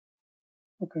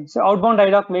Okay, so outbound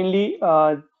IDoc mainly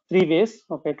three ways.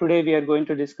 Okay, today we are going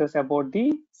to discuss about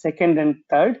the second and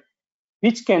third,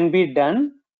 which can be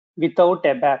done without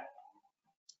ABAP.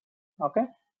 Okay,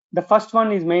 the first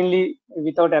one is mainly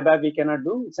without ABAP we cannot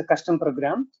do. It's a custom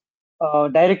program.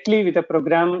 Directly with a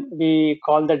program, we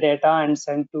call the data and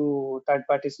send to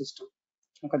third-party system.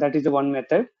 Okay, that is the one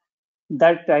method.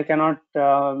 That I cannot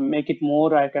make it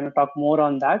more. I cannot talk more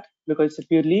on that because it's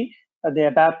purely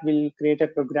the ABAP will create a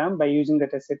program by using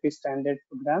that SAP standard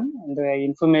program, and the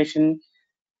information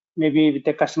maybe with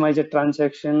a customized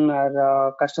transaction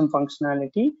or custom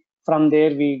functionality. From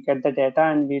there, we get the data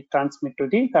and we transmit to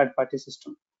the third-party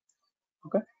system.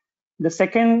 Okay. The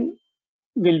second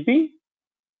will be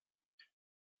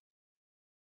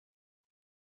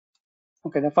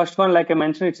okay. The first one, like I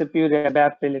mentioned, it's a pure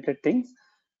ABAP related things,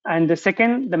 and the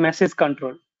second, the message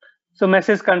control. So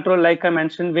message control, like I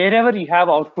mentioned, wherever you have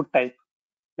output type,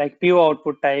 like PO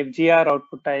output type, GR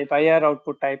output type, IR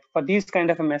output type, for these kind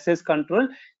of a message control,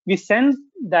 we send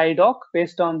the IDoc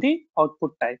based on the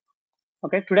output type.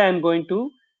 Okay, today I'm going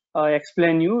to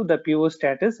explain you the PO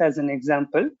status as an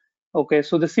example. Okay,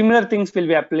 so the similar things will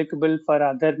be applicable for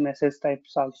other message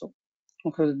types also.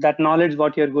 Okay, that knowledge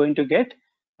what you're going to get,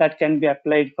 that can be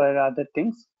applied for other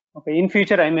things. Okay, in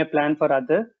future I may plan for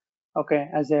other, okay,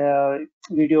 as a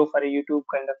video for a YouTube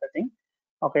kind of a thing.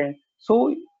 Okay,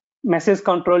 so message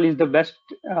control is the best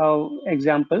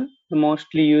example, the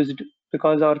mostly used,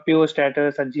 because our PO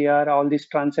status or GR, all these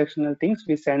transactional things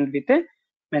we send with a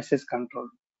message control.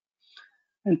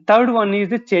 And third one is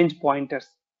the change pointers.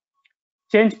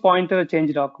 Change pointer,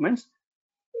 change documents.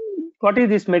 What is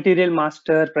this material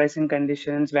master, pricing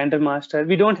conditions, vendor master?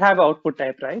 We don't have output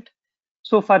type, right?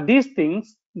 So for these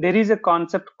things, there is a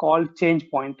concept called change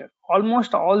pointer.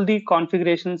 Almost all the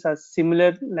configurations are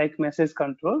similar like message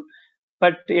control,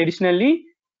 but additionally,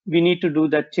 we need to do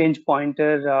that change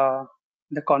pointer,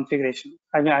 the configuration.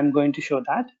 I'm going to show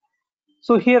that.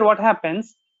 So here what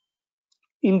happens,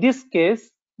 in this case,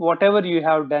 whatever you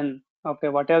have done, okay,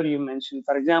 whatever you mentioned,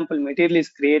 for example, material is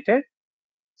created,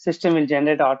 system will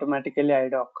generate automatically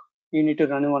IDoc. You need to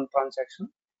run one transaction.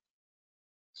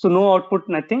 So no output,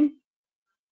 nothing,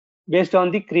 based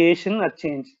on the creation or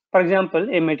change. For example,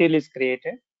 a material is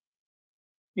created.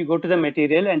 You go to the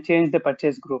material and change the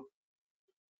purchase group.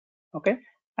 Okay,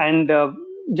 and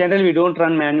generally we don't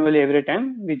run manually every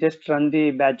time. We just run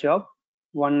the batch job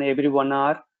every 1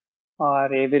 hour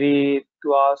or every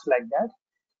 2 hours, like that.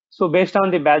 So based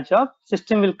on the batch job,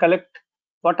 system will collect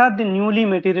what are the newly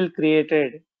material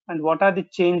created and what are the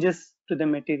changes to the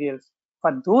materials.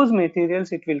 For those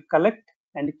materials, it will collect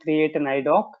and create an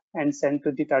IDoc and send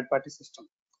to the third-party system.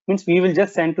 Means we will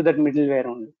just send to that middleware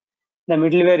only. The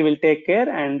middleware will take care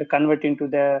and convert into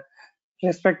the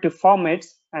respective formats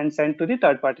and send to the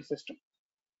third-party system.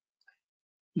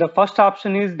 The first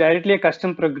option is directly a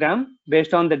custom program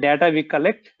based on the data we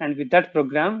collect, and with that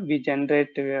program we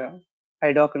generate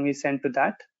IDoc and we send to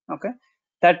that. Okay,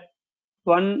 that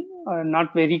one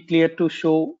not very clear to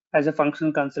show as a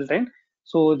functional consultant.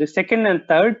 So the second and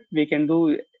third we can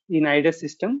do in IDocs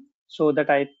system. So that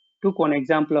I took one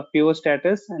example of PO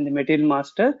status and the material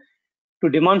master to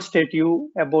demonstrate you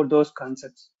about those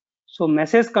concepts. So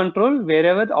message control,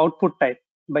 wherever the output type,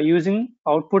 by using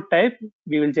output type,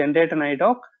 we will generate an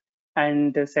IDoc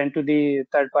and send to the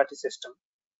third-party system.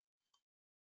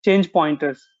 Change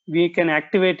pointers, we can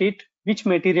activate it, which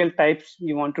material types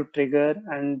you want to trigger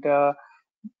and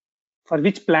for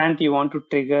which plant you want to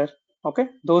trigger. Okay,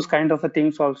 those kind of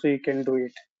things also you can do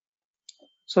it.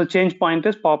 So change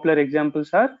pointers, popular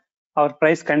examples are our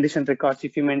price condition records.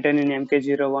 If you maintain in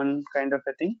MK01 kind of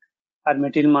a thing, or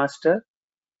material master,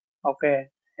 okay,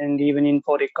 and even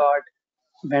info record,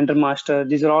 vendor master,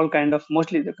 these are all kind of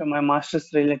mostly my masters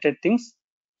related things,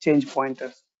 change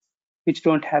pointers, which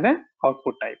don't have an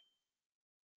output type.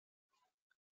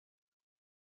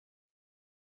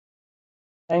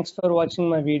 Thanks for watching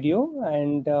my video,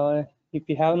 and if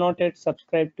you have not yet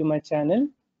subscribed to my channel,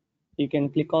 you can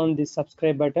click on the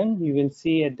subscribe button. You will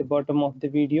see at the bottom of the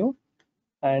video,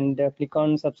 and click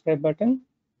on subscribe button.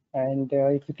 And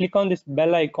if you click on this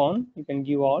bell icon, you can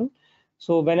give all.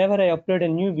 So whenever I upload a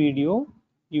new video,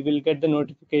 you will get the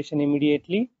notification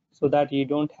immediately, so that you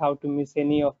don't have to miss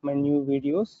any of my new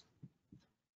videos.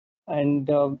 And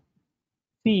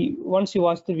see, once you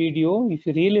watch the video, if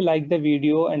you really like the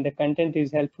video and the content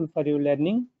is helpful for your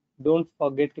learning, don't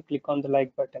forget to click on the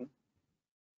like button.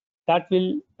 That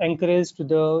will encourage to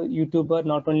the YouTuber,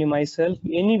 not only myself,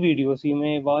 any videos. You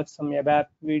may watch some ABAP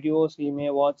videos, you may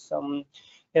watch some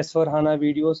S4HANA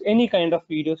videos, any kind of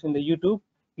videos in the YouTube.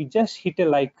 You just hit a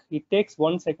like. It takes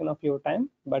 1 second of your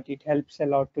time, but it helps a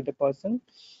lot to the person.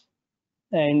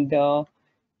 and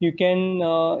you can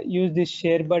use this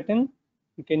share button.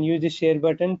 You can use the share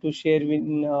button to share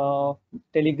in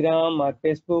Telegram or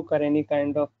Facebook or any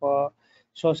kind of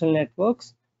social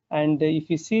networks. And if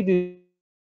you see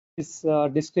this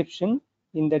description,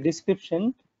 in the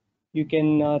description you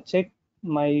can check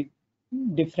my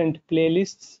different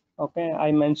playlists. Okay,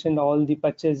 I mentioned all the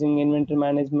purchasing, inventory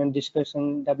management,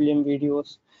 discussion, WM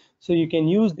videos. So you can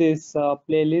use this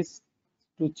playlist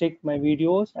to check my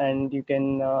videos, and you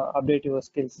can update your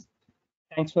skills.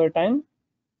 Thanks for your time.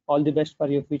 All the best for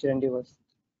your future endeavors.